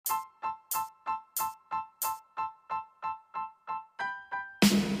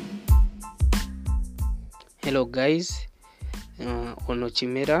Hello guys, ono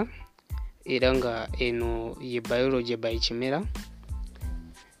Kimera era nga eno ye biology by Kimera.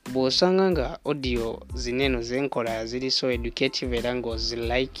 Bw'osanga nga audio zineno zenkola ziri so educative era nga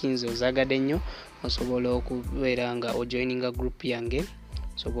ozilikinze ozagadde nnyo, osobola okubeera nga ojoininga group yange,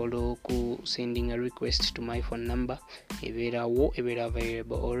 osobola okusendinga request to my phone number ebeerawo, ebeera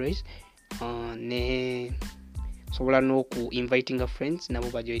available always, ne sobola n'oku invitinga friends nabo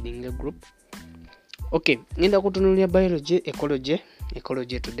bajoininga group. Okay, ngenda kutunuulira biology,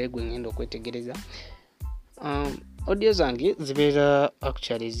 ecology today gwe ngenda okwetegereza. Audio zange zibeera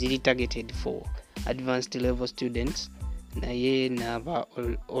actually ziri targeted for advanced level students, naye n'aba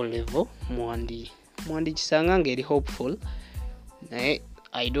O level mwandi kisanga nga eri hopeful, naye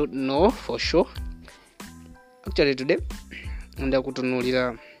I don't know for sure. Actually today ngenda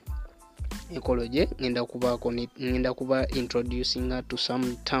kutunuulira ecology, ngenda kuba introducing to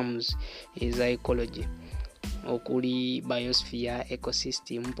some terms eza ecology okuli biosphere,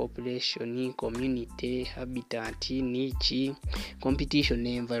 ecosystem, population, community, habitat, niche, competition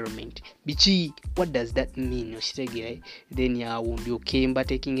ne environment. Bichi, what does that mean? Oshitegera, then yawo mbyokemba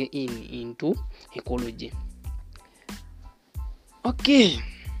taking it into ecology. Okay,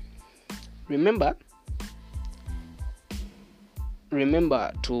 remember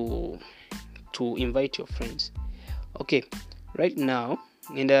to invite your friends. Okay, right now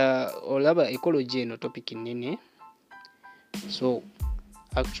ngenda olaba ecology eno topic nene, so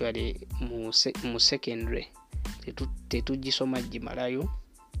actually mu secondary tetugisoma gimalayo,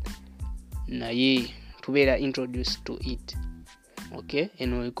 naye tubeera introduced to it. Okay,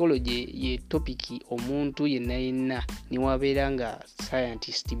 eno ecology ye topic omuntu yenna niwabeera nga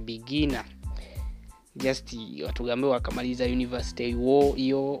scientist beginner, just watugambe wakamaliza university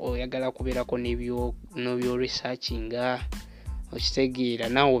yo oyagala kubeerako n'ebyo researchinga, okitegeera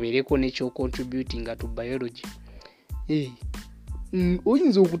naawe obeereko n'ekyo contributing to biology.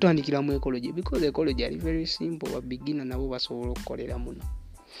 Oyinza okutandikira mu ecology because ecology are very simple, ba beginner nabo basobola okukolera muno.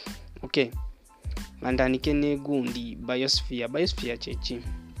 Okay, mandandike ne gundi biosphere. Biosphere kyeki?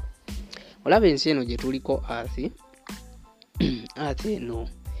 Olaba ensi eno gye tuliko earth eno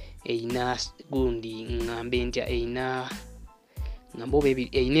eina gundi ngambe ntya eina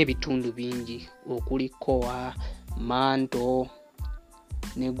ebitundu bingi okuli core, mantle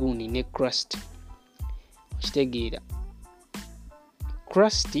ne gundi ne crust. Okitegeera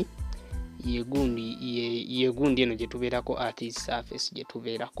crust ye gundi eno gye tubeerako, earth surface gye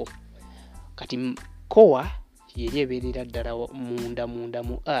tubeerako. Kati core yeri ebeerera ddala munda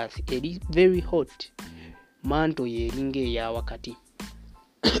mu earth eri very hot. Mantle yeringa eya wakati.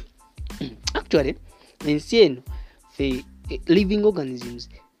 Actually ensi eno living organisms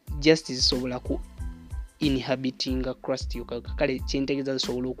just zisobola ku inhabitinga crust yokka, kale kyentegeeza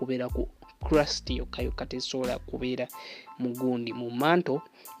zisobola okubeera ku crust yokka tezisobola kubeera mu gundi, mu mantle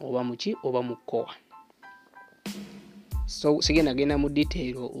oba mu core. So sigenda genda mu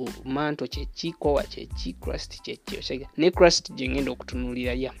detail mantle kyeki, core kyeki, crust kyeki. Ne crust gye ngenda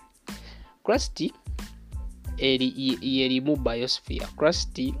okutunuulira ya crust erimu biosphere.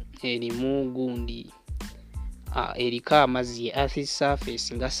 Crust erimu gundi eriko amazzi, earth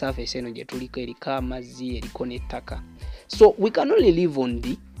surface nga surface eno gye tuliko eriko amazzi, eriko n'ettaka. So we can only live on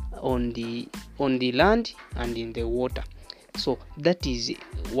the land and in the water. So that is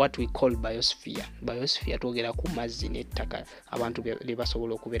what we call biosphere. Biosphere twogera ku mazzi n'ettaka abantu bye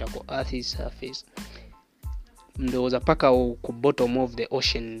basobola okubeera ku earth surface. Ndowooza paka ku bottom of the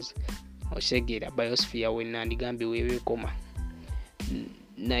oceans. Osegera biosphere wenandigambye webeekoma.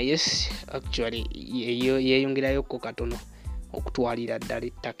 Na yes, actually yeyongerayo ko katono okutwalira ddala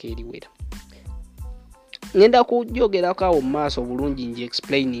ettaka eriwera. Ngenda kujogerako awo maaso bulungi nje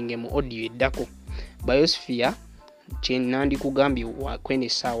explaining mu audio eddako. Biosphere kyenandi kugambye kwene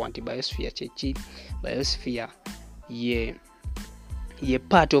sawa nti biosphere kyeki? Biosphere ye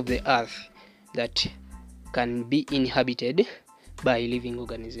part of the earth that can be inhabited by living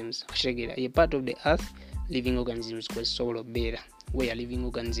organisms. Oshegera ye part of the earth living organisms kwesobola beera, where living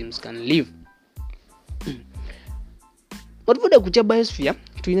organisms can live. Otuvude ku kya biosphere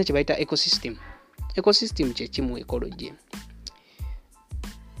tulina kye bayita ecosystem. Ecosystem kyeki mu ecology?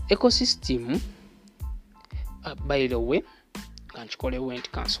 Ecosystem by the way kanchikolewo nti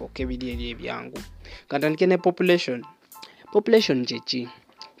kansooka ebiri eri ebyangu. Kantandike ne population. Population kyeki?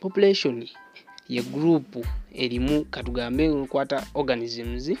 Population ye group erimu katugambe nkwata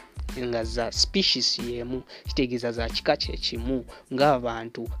organisms nga za species yemu, kitegeeza za kika kyekimu nga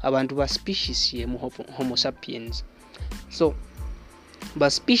abantu ba species yemu, homo sapiens. So ba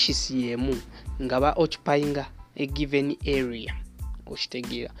species yemu nga ba occupying a given area,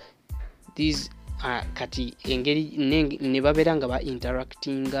 okitegeera. These kati engeri ne babeera nga ba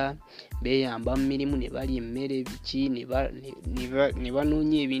interactinga beyamba mu mirimu ne balya emmere biki ne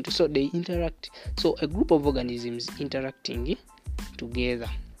banoonya ebintu, so they interact. So a group of organisms interacting together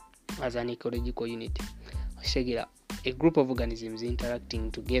as an ecological unit. A group of organisms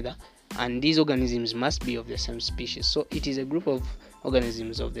interacting together, and these organisms must be of the same species. So it is a group of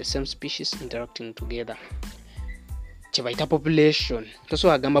organisms of the same species interacting together. Kyebayita population.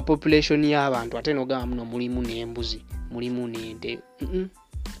 Tosobola agamba population y'abantu ate n'ogamba muno mulimu n'embuzi, mulimu n'ente.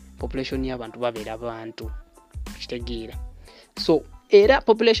 Population y'abantu babeera bantu. Kitegeera. So era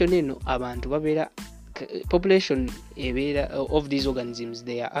population eno abantu babeera population of these organisms,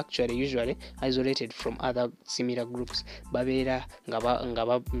 they are actually usually isolated from other similar groups. Babeera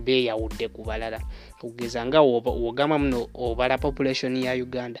nga beeyawudde ku balala. Kugeza nga wogamba muno obala population ya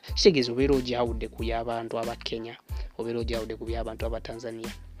Uganda, kitegeeza obeera ogyawudde ku y'abantu aba Kenya, obeera ogyawudde ku y'abantu aba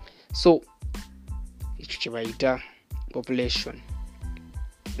Tanzania. So ekyo kye bayita population.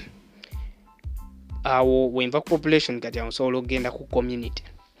 Awo wenva ku population kati osobola okugenda ku community.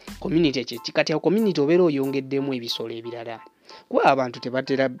 Community kati community obeera oyongeddemu ebisolo ebirala, kuba abantu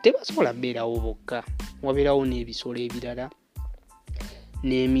tebasobola beerawo bokka, wabeerawo n'ebisolo ebirala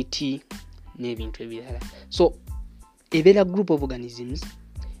n'emiti n'ebintu ebirala. So ebeera group of organisms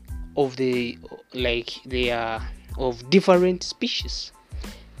of they are of different species,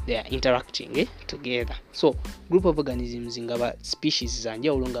 they are interacting together. So group of organisms nga ba species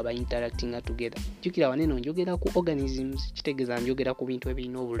zanjawulo nga ba interacting together. Jukira waneno njogera ku organisms, kitegeeza njogera ku bintu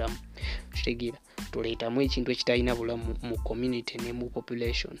ebirina obulamu. Kitegeera tuleetamu ekintu ekitalina bulamu mu community ne mu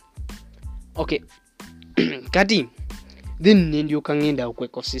population. Okay. Kati then ndyoka ngenda ku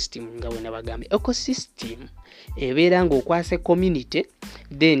ecosystem nga we nabagambe. Ecosystem ebeera ng'okwasa community,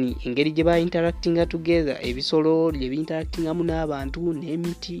 then engeri gye ba interacting together, ebisolo bye interactingamu n'abantu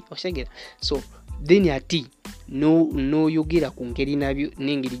n'emiti, okitegera. So then ati no yogera ku ngeri nabyo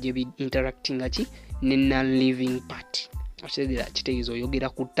n'engeri gye bi interactinga ki ne non-living part. Okitegera, kitegeeza oyogera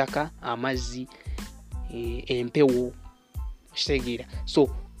ku ttaka, amazzi, empewo, okitegera. So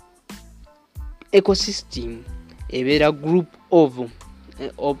ecosystem ebeera group of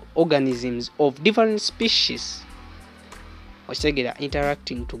organisms of different species, okitegera,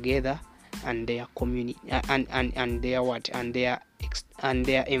 interacting together and their community and their what and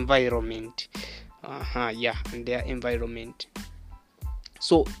their environment. And their environment.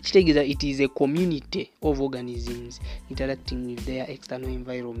 So kitegeeza it is a community of organisms interacting with their external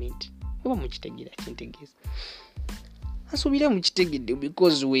environment. Oba mukitegeera kintegeeza. Asubira mukitegedde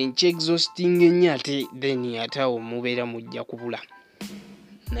because when exhausting ennyo ate then atawo mubeera mujja kubula.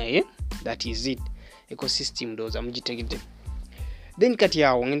 Naye that is it. Ecosystem doza mukitegedde. Then kati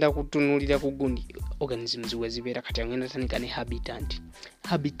awo ngenda kutunuulira ku gundi organisms wezibeera. Kati ngenda tandika ne habitat.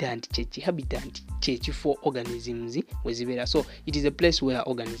 Habitat for organisms wezibeera. So it is a place where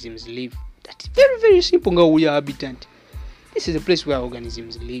organisms live. That is very, very simple. Nga we are habitat. This is a place where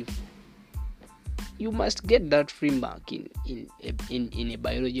organisms live. You must get that framework in a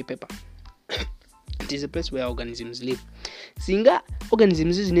biology paper. It is a place where organisms live. Singa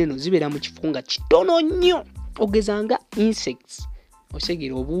organisms zineno zibeera mu kifo nga kitono nnyo, ogezanga insects,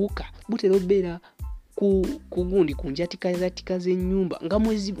 osegera obuwuka butera obeera ku gundi ku njatika z'ennyumba nga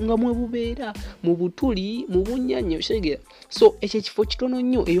mwe bubeera mu butuli mu bunyanya, osegera. So ekyo kifo kitono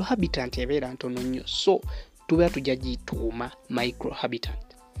nnyo, eyo habitat ebeera ntono nnyo. So tubeera tujja gituuma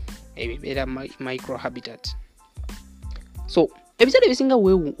microhabitat. Ebibeera microhabitat. So ebisale bisinga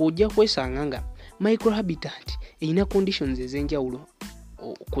weewu ojja kwesanga nga microhabitat erina conditions ez'enjawulo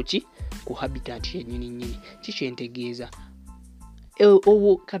ku habitat yennyini. Kikyentegeeza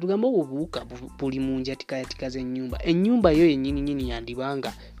obwo katugamba obuwuka buli mu njatika z'ennyumba. Ennyumba yo yennyini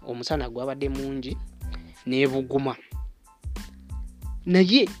yandibanga omusana gwabadde mungi n'ebuguma,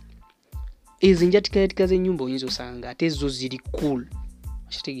 naye ezo njatika z'ennyumba oyinza osanga ate zo ziri cool,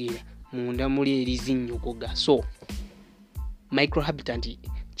 kitegeera munda muli erizinnyogoga. So microhabitat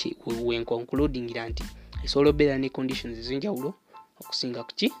when concluding nti esobola obeera ne conditions ez'enjawulo okusinga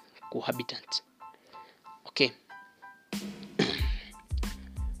ku habitat. Okay.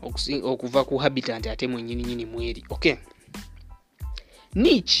 Okuva ku habitat ate mwennyini mweri. Okay.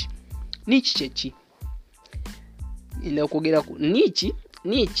 Niche kyeki? Nina okwogera ku niche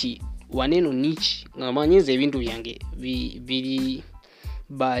waneno niche ngamanyiza ebintu byange biri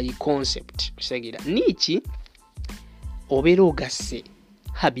by concept. Segera niche obeera ogasse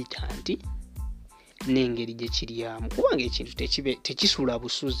habitat n'engeri gye kiryamu, kubanga ekintu tekisula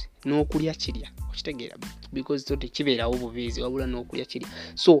busuzi n'okulya kirya, okitegeera, because so tekibeerawo bubeezi wabula n'okulya kirya.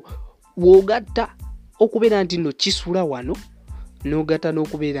 So w'ogatta okubeera nti nno kisula wano n'ogatta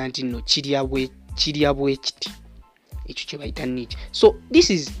n'okubeera nti nno kirya kirya bwe kiti, ekyo kye bayita niche. So this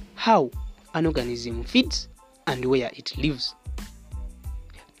is how an organism feeds and where it lives.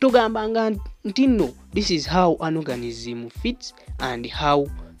 Tugambanga nti no, this is how an organism feeds and how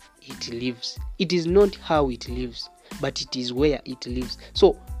it lives. It is not how it lives, but it is where it lives.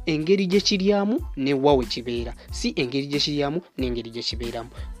 So engeri gye kiryamu ne wawe kibeera, si engeri gye kiryamu n'engeri gye kibeeramu.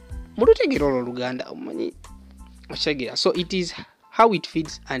 Mulutegera olwo Luganda omanyi okitegera. So it is how it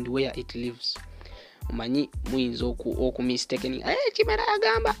feeds and where it lives. Omanyi muyinza okumistaken kimera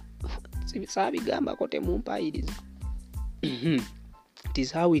agamba saabigamba ko temumpayiriza. It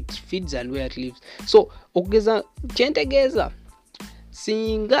is how it feeds and where it lives. So okugeza kyentegeeza,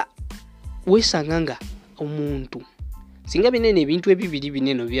 singa wesanga omuntu singa binene ebintu ebibiri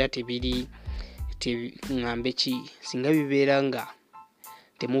binene bya tebiri ngambe ki, singa bibeera nga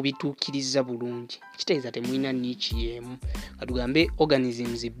temubituukiriza bulungi, kitegeeza temulina niche yemu. Katugambe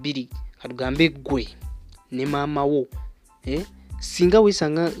organisms ebbiri, katugambe gwe ne maama wo, singa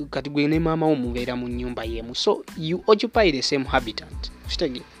wesanga kati gwe ne maama wo mubeera mu nnyumba yemu, so you occupy the same habitat,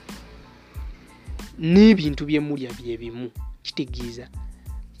 kitegeeza n'ebintu bye mulya bye bimu, kitegeeza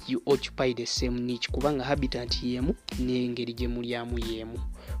you occupy the same niche kubanga habitat yemu n'engeri gye mulyamu yemu,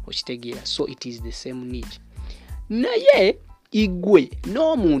 okitegeera. So it is the same niche. Naye igwe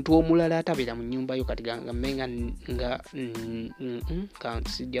n'omuntu omulala atabeera mu nnyumba yo, kati gamenga nga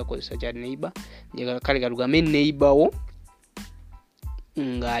kansijja kozesa kya neighbor, kale galugambe neighbor wo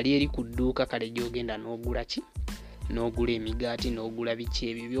ng'ali eri ku dduuka, kale gy'ogenda n'ogula ki, n'ogula emigaati, n'ogula biki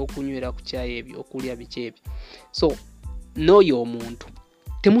ebyo ebyokunywera ku caayi, ebyokulya biki ebyo. So n'oyo omuntu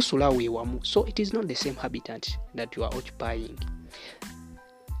temusula weewamu, so it is not the same habitat that you are occupying.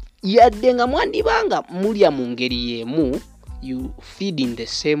 Yadde nga mwandibanga mulya mu ngeri yemu, you feed in the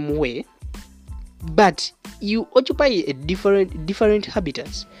same way, but you occupy a different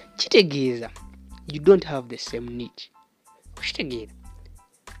habitats, kitegeeza you don't have the same niche, okitegeera.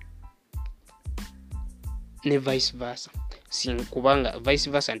 Ne vice versa, kubanga vice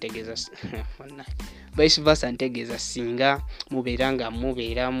versa ntegeeza vice versa ntegeeza singa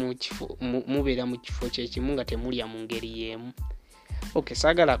mubeera mu kifo kyekimu nga temulya mu ngeri yemu. Okay,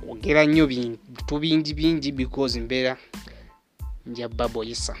 saagala kwogera nnyo bintu bingi because mbeera nja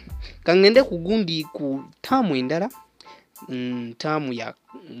baboyisa. Kangende kugundi ku taamu endala, taamu ya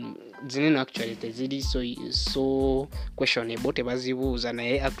zinene actually teziri so questionable, tebazibuuza,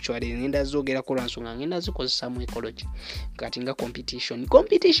 naye actually ngenda zoogera ku lwansonga ngenda zikozesa mu ecology kati nga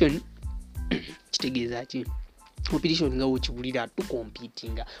competition kitegeeza ki? Competition nga wokibulira tu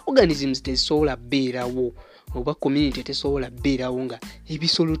competinga, organisms tezisobola beerawo oba community tesobola beerawo nga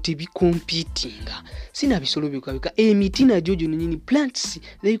ebisolo tebicompetinga. Sina bisolo bikabika, emiti nagyo gyonyini, plants,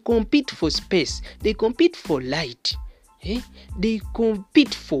 they compete for space, they compete for light, they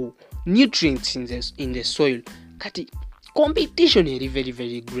compete for nutrients in the soil. Kati competition is very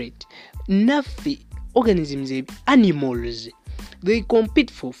very great. Naffe organisms, animals, they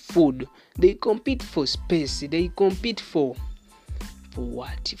compete for food, they compete for space, they compete for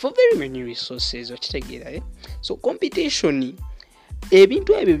what? For very many resources, okitegeera. So competition,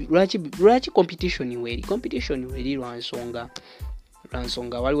 ebintu ebyo lwaki competition weri lwansonga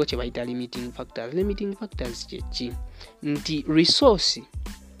waliwo kye bayita limiting factors. Limiting factors kyeki nti resource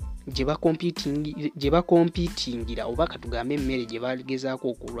gye bakompitingira oba katugambe emmere gye bagezaako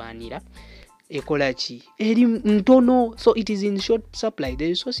okulwanira ekola ki, eri ntono. So it is in short supply, the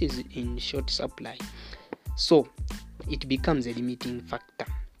resource is in short supply, so it becomes a limiting factor.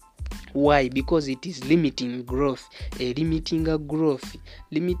 Why? Because it is limiting growth. Limiting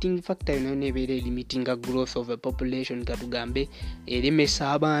factor nebeera limiting growth of a population. Katugambe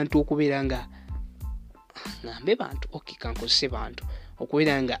eremesa abantu okubeera nga ngambe bantu, okay, kankozese bantu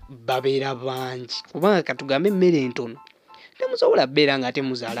okubeera nga babeera bangi, kubanga katugambe emmere entono temusobola beera nga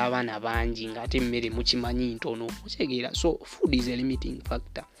temuzaala abaana bangi nga ate emmere mukimanyi ntono, okitegeera. So food is a limiting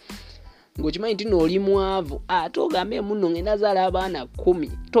factor. Ngokimanyi nti n'oli mwavu ate ogambe muno ngenda zaala abaana 10,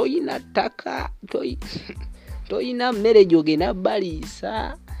 toyina ttaka, toyina mmere gy'ogenda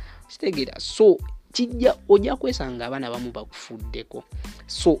baliisa, kitegeera. So ojja kwesanga abaana bamu bakufuddeko,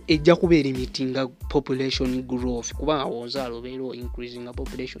 so ejja kubeera limiting population growth, kubanga wozaala obeera increasing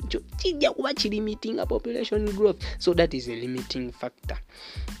population, kijja kuba limiting population growth. So that is a limiting factor.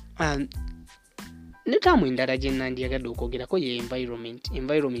 Netaamu endala gye nandyagadde okwogerako ye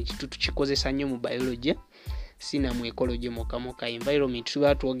environment tukikozesa nnyo mu biology, sina mu ecology mokamoka. Environment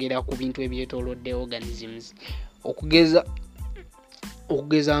tuba twogera ku bintu ebyetoolodde organisms, okugeza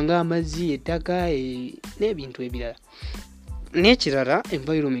nga amazzi, ettaka n'ebintu ebirala. N'ekirala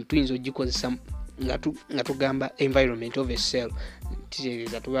environment tuyinza ogikozesa nga tugamba environment of a cell.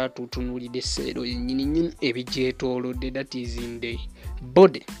 okitereeza tuba tutunuulidde essero yennyini ebigyetoolodde, that is in the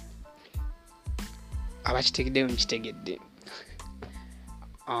body. Abakitegedde mukitegedde.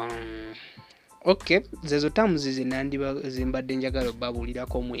 Okay, zezo terms zimbadde njagala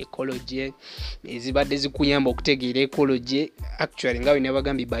obabuulirako mu ecology ezibadde zikuyamba okutegeera ecology. Actually nga bwe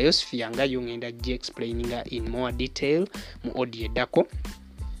nabagambye biosphere nga yo ngenda gi explaininga in more detail mu audio eddako.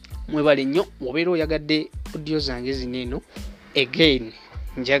 Mwebale nnyo obeera oyagadde audio zange zineeno. Again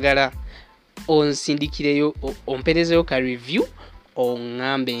njagala onsindikireyo omperezeyo ka review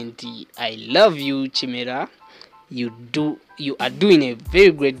ongambe nti I love you Kimera, you are doing a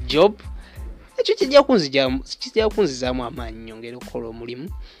very great job. Ekyo kijja kunzizaamu amaanyi nyongera okukola omulimu.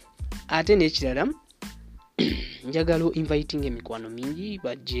 Ate n'ekirala njagala inviting emikwano mingi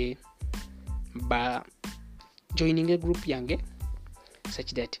bajje ba joining a group yange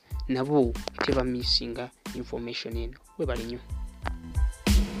such that nabo teba missinga information eno. Webale nnyo.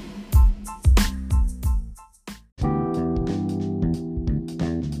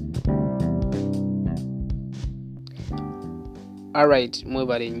 Alright,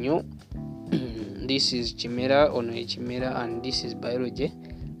 mwebale nnyo. This is Kimera, ono Kimera, and this is Biology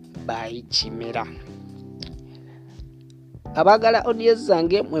by Kimera. Abagala audio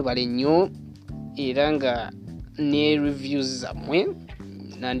zange mwebale nnyo era nga ne reviews zammwe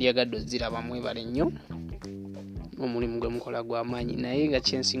nandyagadde oziraba. Mwebale nnyo omulimu gwe mukola gw'amaanyi, naye nga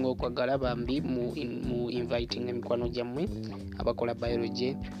kyensinga okwagala bambi mu inviting emikwano gyammwe abakola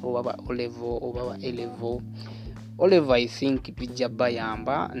biology oba ba O-level oba ba A-level. O-level I think bijja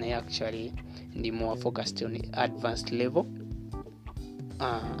bayamba, naye actually ndi more focused on advanced level.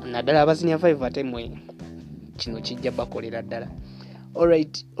 Naddala abazinia 5 ate mwe kino kijja bakolera ddala.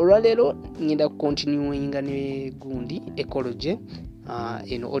 Alright, olwaleero ngenda continuinga ne gundi ecology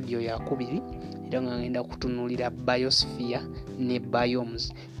eno audio ya kubiri era nga ngenda kutunuulira biosphere ne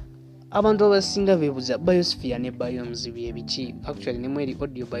biomes. Abantu abasinga beebuuza biosphere ne biomes bye biki. Actually ne mweri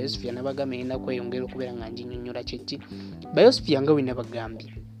audio biosphere nabagambye ngenda kweyongera okubeera nga nginnyonnyola kyeki. Biosphere nga bwe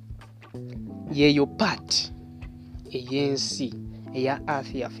nabagambye yeeyo part ey'ensi eya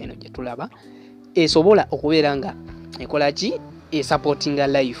earth yaffe eno gye tulaba esobola okubeera nga ekola ki supportinga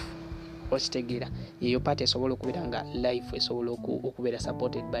life. Okitegeera yeeyo part esobola okubeera nga life esobola okubeera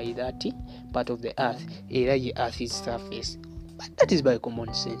supported by that part of the earth era ye earth's surface. But that is by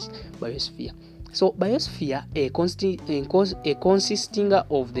common sense, biosphere. So biosphere consisting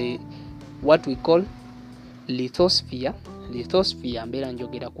of the what we call lithosphere. Lithosphere mbeera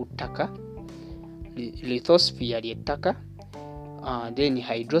njogera ku ttaka. Lithosphere ly'ettaka, then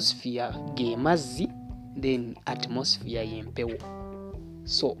hydrosphere ge mazzi, then atmosphere y'empewo.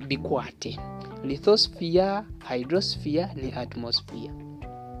 So bikwate lithosphere, hydrosphere ne atmosphere.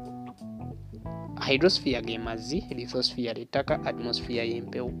 Hydrosphere ge mazzi, lithosphere ly'ettaka, atmosphere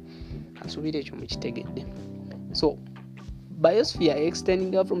y'empewo. Asuubira ekyo mukitegedde. So biosphere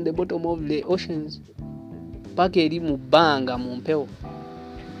extending from the bottom of the oceans paka eri mu bbanga mu mpewo.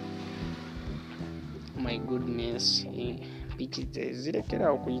 My goodness, piki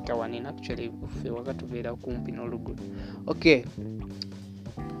zirekera okuyita wanene. Actually ffe waka tubeera kumpi n'oluguudo. Okay,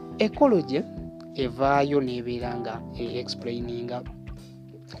 ecology evaayo nebeera nga explaininga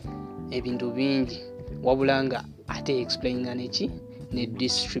ebintu bingi wabula nga ate explaininga neki ne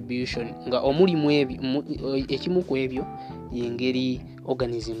distribution nga omulimu ekimu ku ebyo yengeri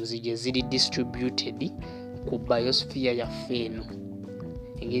organisms gye ziri distributed ku biosphere yaffe eno.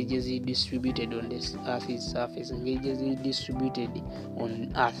 Engeri gye ziri distributed on the earth's surface, engeri gye ziri distributed on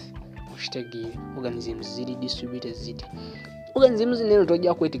earth. Okitegeera organisms ziri distributed ziti. Organisms neno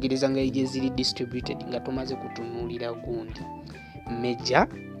tojja kwetegereza nga gye ziri distributed nga tumaze kutunuulira gundi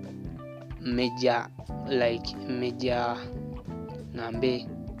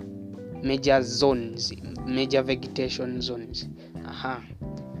major zones, major vegetation zones.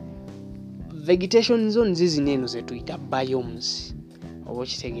 Vegetation zones zineno ze tuyita biomes. Oba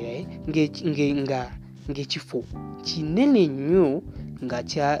okitegeera ng'ekifo kinene nnyo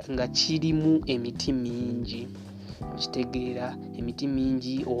nga kirimu emiti mingi. Okitegeera emiti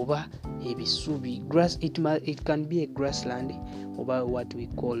mingi oba ebisubi. It can be a grassland oba what we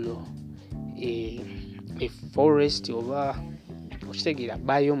call a forest oba okitegeera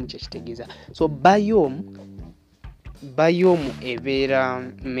biome kyekitegeeza. So biome ebeera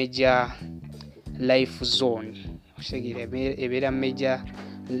major life zone. Okitegeera ebeera major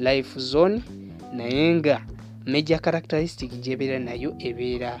life zone naye nga major characteristic gyebeera nayo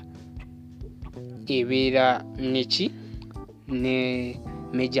ebeera neki ne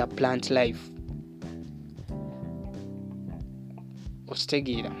major plant life.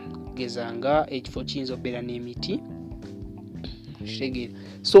 Okitegeera geza nga ekifo kiyinza okubeera n'emiti kitegeera.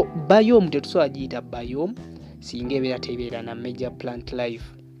 So biome tetusobola giyita biome singa ebeera tebeera na major plant life,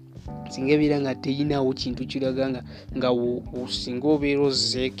 singa ebeera nga teyinawo kintu kiraga nga singa obeera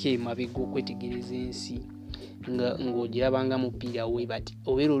ozzeeko emabega okwetegereza ensi ng'ogirabanga mupiira we, but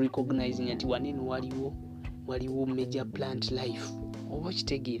obeera recognizing nti waneno waliwo major plant life oba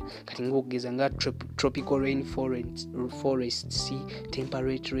kitegeera. Kati ng'okugeza nga tropical rainforests,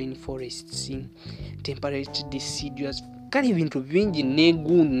 temperate rainforests, temperate deciduous, kale ebintu bingi,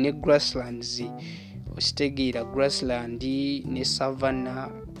 negundi ne grasslands okitegeera, grassland ne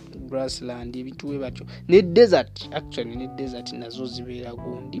savannah, grassland ebintu bwe batyo, ne desert, actually ne desert nazo zibeera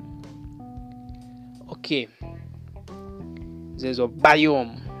gundi. Okay, zezo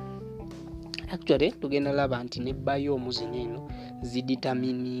biome. Actually tugenda laba nti ne biome zino eno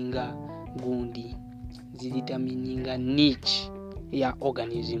ziditamininga gundi, ziditamininga niche ya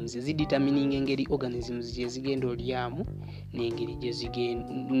organisms, ziditamininga engeri organisms gye zigenda olyamu n'engeri gye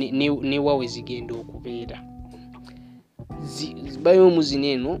zigenda ne wawe zigenda okubeera. Biome zino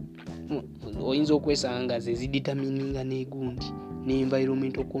eno oyinza okwesanga nga ze ziditamininga n'egundi ne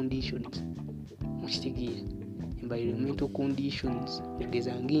environmental conditions, mukitegeera. Environmental conditions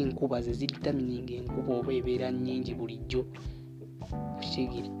ogeza ng'enkuba ze ziditamininga enkuba oba ebeera nnyingi bulijjo,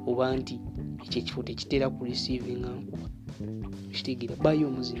 mukitegeera, oba nti ekyo ekifo tekitera ku receivinga nkuba, mukitegeera.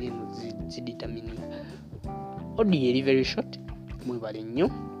 Biome zino eno ziditamininga. Audio eri very short, mwebale nnyo,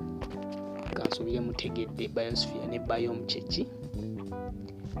 kansubire mutegedde biosphere ne biome kyeki.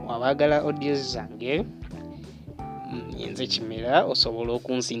 Wabaagala audios zange nze Kimera, osobola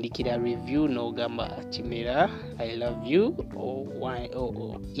okunsindikira review n'ogamba Kimera I love you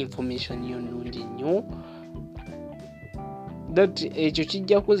or information yo nnungi nnyo, that ekyo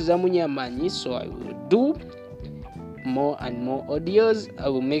kijja kuzzamu nnyo amaanyi. So I will do more and more audios, I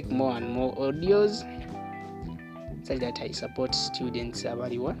will make more and more audios so that I support students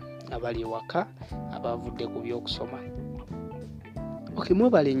abali waka abavudde ku by'okusoma. Okay,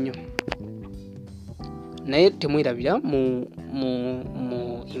 mwebale nnyo, naye temwerabira mu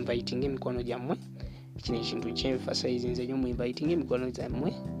inviting emikono gyammwe. Kino ekintu kyenfasize nze nnyo, mu inviting emikono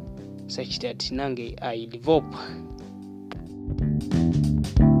gyammwe such that nange I develop.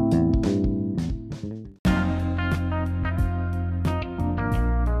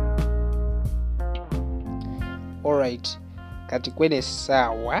 Alright, kati kwene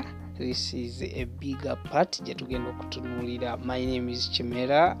sawa, this is a bigger part gye tugenda okutunuulira. My name is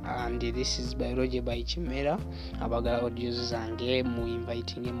Kimera and this is Biology by Kimera. Abagala audios zange mu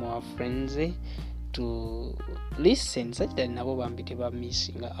inviting more friends to listen such that nabo bambi teba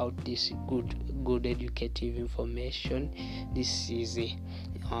missing out this good educative information. This is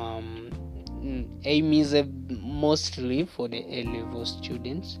aim is mostly for the A-level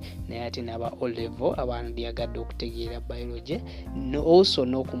students, naye ate n'aba O-level abandi agadde okutegeera biology also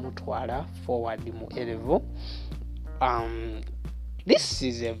n'okumutwala forward mu A-level. This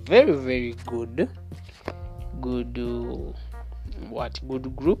is a very very good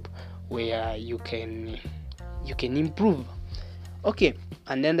group where you can improve, okay,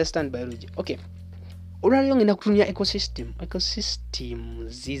 and understand biology. Okay, olwaliro ngenda kutunya ecosystem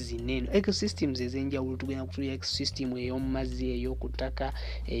zizineno, ecosystems ezenjawulo. Tugenda kutunya ecosystem ey'omu mazzi, ey'okutaka,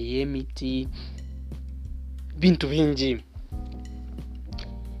 ey'emiti, bintu bingi.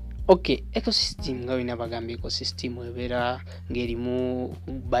 Okay, ecosystem nga wena bagamba ecosystem ebeera ng'erimu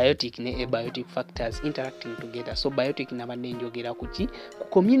biotic ne abiotic factors interacting together. So biotic nabadde njogera ku ki? Ku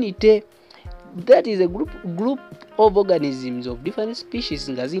community. That is a group of organisms of different species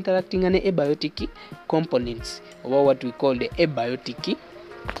nga interacting and abiotic components, or what we call the abiotic.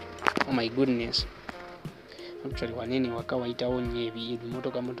 Oh my goodness, actually wanene wakawaitawo nnyo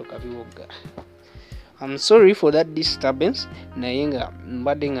ebimotoka biwoga. I'm sorry for that disturbance. Naye nga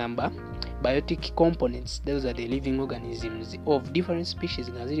mbadde ngamba biotic components, those are the living organisms of different species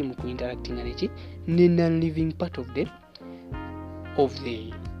nga ziri mu interacting ne non-living part of the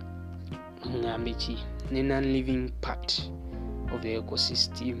the non-living part of the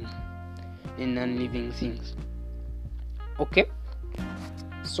ecosystem, the non-living things. Okay,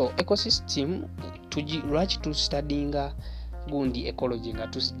 so ecosystem lwaki tustudyinga gundi ecology nga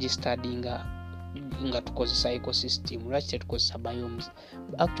tugistudyinga nga tukozesa ecosystem, lwaki tetukozesa biomes?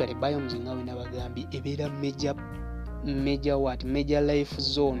 Actually biomes nga wena bagambye ebeera major life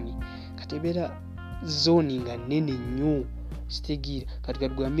zone. Kati ebeera zone nga nene nnyo, kitegeera. Kati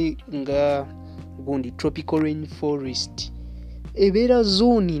tugambe nga gundi tropical rainforest ebeera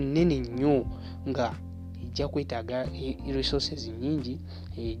zone nene nnyo nga ejja kwetaaga resources nyingi,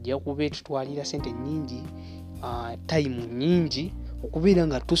 ejja kuba etutwalira sente nyingi, time nyingi okubeera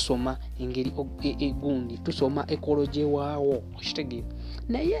nga tusoma engeri egundi tusoma ecology waawo okitegeera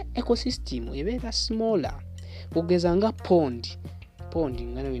naye ecosystem ebeera smaller kugeza nga pond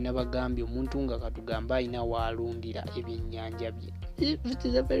nga nawe nabagambye omuntu nga katugamba alina waalundira ebyennyanja bye it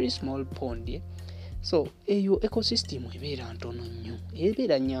is a very small pond so eyo ecosystem ebeera ntono nnyo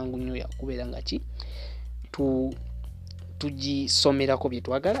ebeera nyangu nnyo yakubeera nga ki tugisomerako bye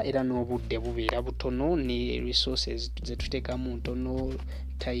twagala era n'obudde bubeera butono ne resources ze tuteekamu ntono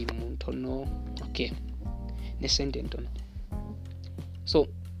time ntono okay ne sente ntono so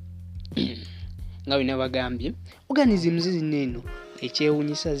nga bwe nabagambye organisms zino eno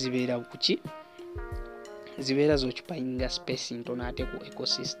ekyewunyisa zibeera kuki zibeera zoccupying space ntono ate ku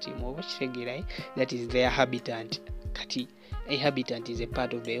ecosystem oba kitegeera that is their habitat kati a habitat is a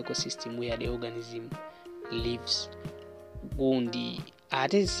part of the ecosystem where the organism lives gundi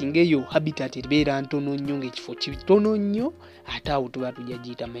ate singa eyo habitat ebeera ntono nnyo ng'ekifo kitono nnyo ate awo tuba tujja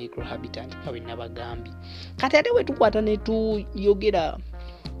giyita microhabitat nga bwe nabagambye kati ate bwe tukwata ne tuyogera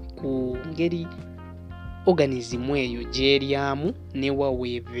ku ngeri organism eyo gy'eryamu ne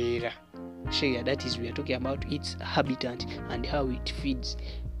waweebeera sure that is we are talking about its habitat and how it feeds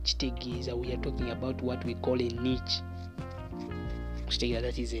kitegeeza we are talking about what we call a niche kitegeeza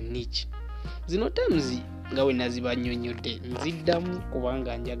that is a niche zino terms nga we nazibanyonyodde nziddamu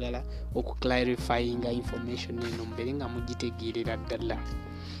kubanga njagala okuclarifyinga information eno mbere nga mugitegeerera ddala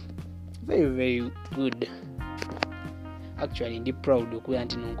very very good actually ndi proud okubeera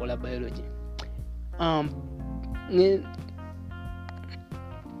nti nonkola biology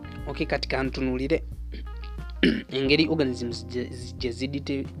okay kati kantunulire engeri organisms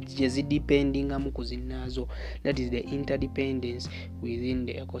gye zidependingamu ku zinaazo that is the interdependence within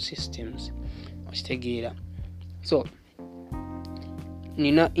the ecosystems okitegeera so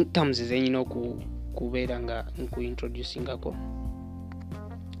nina terms zenyina okubeera nga nkuintroducingako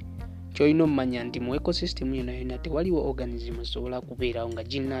kyolina omumanya nti mu ecosystem yona tewaliwo organism esobola kubeerawo nga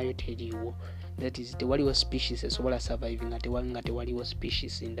ginaayo teriiwo that is tewaliwo species esobola surviving nga tewaliwo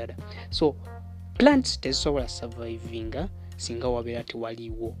species endala so plants tezisobola survivinga singa wabeera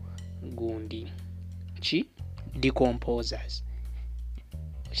tewaliwo gundi ki decomposers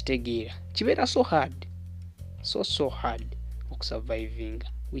okitegeera kibeera so hard okusurvivinga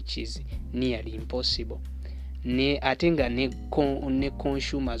which is nearly impossible ne ate nga ne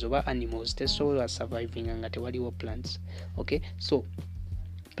consumers oba animals tesobola survivinga nga tewaliwo plants okay so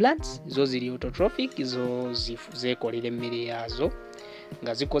plants zo ziri autotrophic zo zekolera emmere yaazo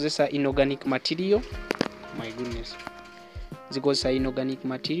nga zikozesa inorganic material my goodness zikozesa inorganic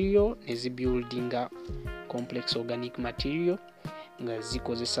material ne zibuildinga complex organic material nga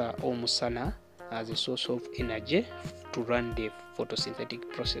zikozesa omusana as a source of energy to run the photosynthetic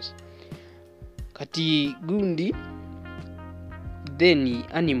process kati gundi then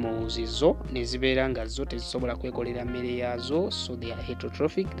animals zo nezibeera nga zo tezisobola kwekolera mmere yaazo so they are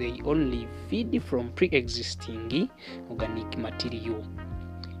heterotrophic they only feed from pre-existing organic material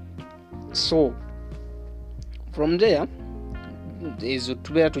so from there ezo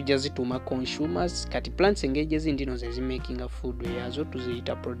tubeera tujja zituuma consumers kati plants engeri ezindi no zezimakinga food yazo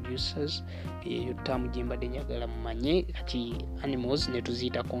tuziyita producers eyo tamu gyembadde njagala mumanye kati animals ne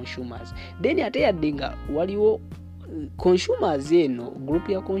tuziyita consumers then ate yadde nga waliwo consumers eno group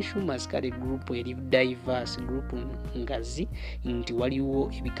ya consumers kale group eri diverse group ngazi nti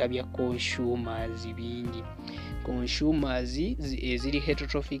waliwo ebika bya consumers bingi consumers eziri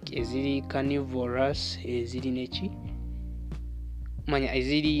heterotrophic eziri carnivorous eziri neki manya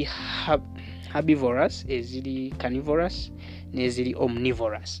eziri herbivorous eziri carnivorous neziri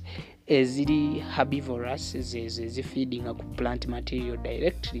omnivorous eziri herbivorous zeze feeding ku plant material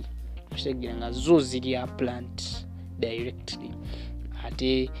directly kutegeera nga zo zirya plant directly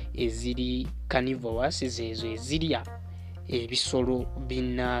ate eziri carnivorous zezo ezirya ebisolo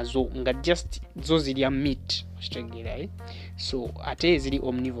binazo nga just zo zirya meat kutegeera so ate eziri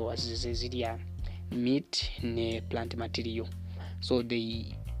omnivorous zezirya meat ne plant material so they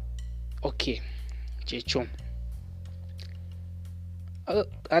okay kyekyo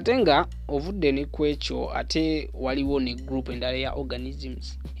ate nga ovudde ne kwekyo ate waliwo ne group endala ya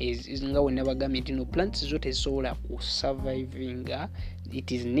organisms nga we nabagambye nti no plants zo tezisobola kusurvivinga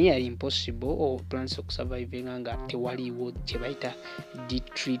it is nearly impossible or plants okusurvivinga nga tewaliwo kye bayita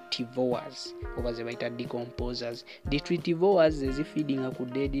detritivores oba ze bayita decomposers detritivores zezifeedinga ku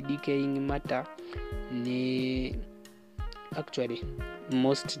dead decaying matter ne actually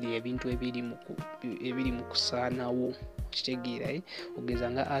mostly ebintu ebiri mu kusaanawo okitegeera ogeza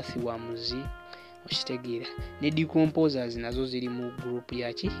nga earthworms okitegeera ne decomposers nazo ziri mu group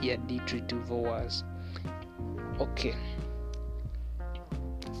yaki ya detritivores okay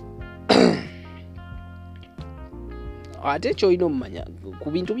ate kyolina omumanya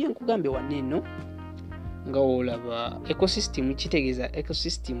ku bintu byenkugambe wano eno nga olaba ecosystem, kitegeeza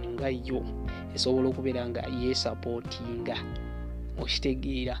ecosystem nga yo esobola okubeera nga yeesupportinga,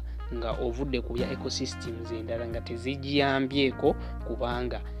 okitegeera nga ovudde ku bya ecosystems endala nga tezigiyambyeko,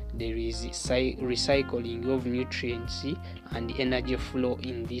 kubanga there is recycling of nutrients and energy flow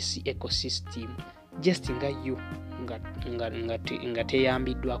in this ecosystem, just nga yo nga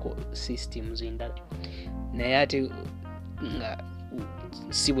teyambiddwako systems endala. Naye ate nga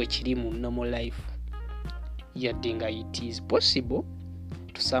si bwe kiri mu normal life, yadde nga it is possible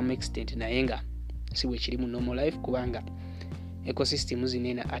to some extent, naye nga si bwe kiri mu normal life, kubanga ecosystems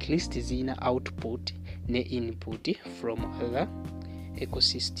zinena at least zina output ne input from other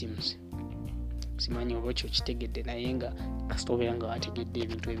ecosystems. Simanyi oba kyo kitegedde, naye nga kasita obeera nga wategedde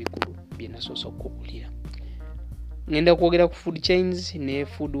ebintu ebikulu bye nasoose okukubuulira. Ngenda kwogera ku food chains ne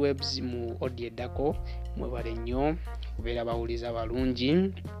food webs mu audio eddako. Mwebale nnyo kubeera bawuliza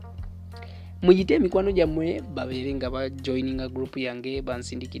balungi. Muyite emikwano gyammwe babeere nga bajoininga group yange,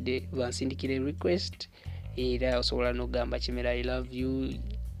 bansindikire request, era osobola n'okugamba Kimera I love you,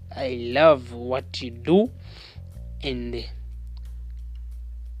 I love what you do, and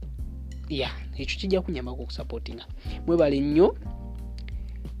ekyo kijja kunyambako okusupportinga. Mwebale nnyo,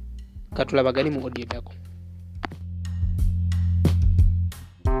 katulabagane mu audio eddako.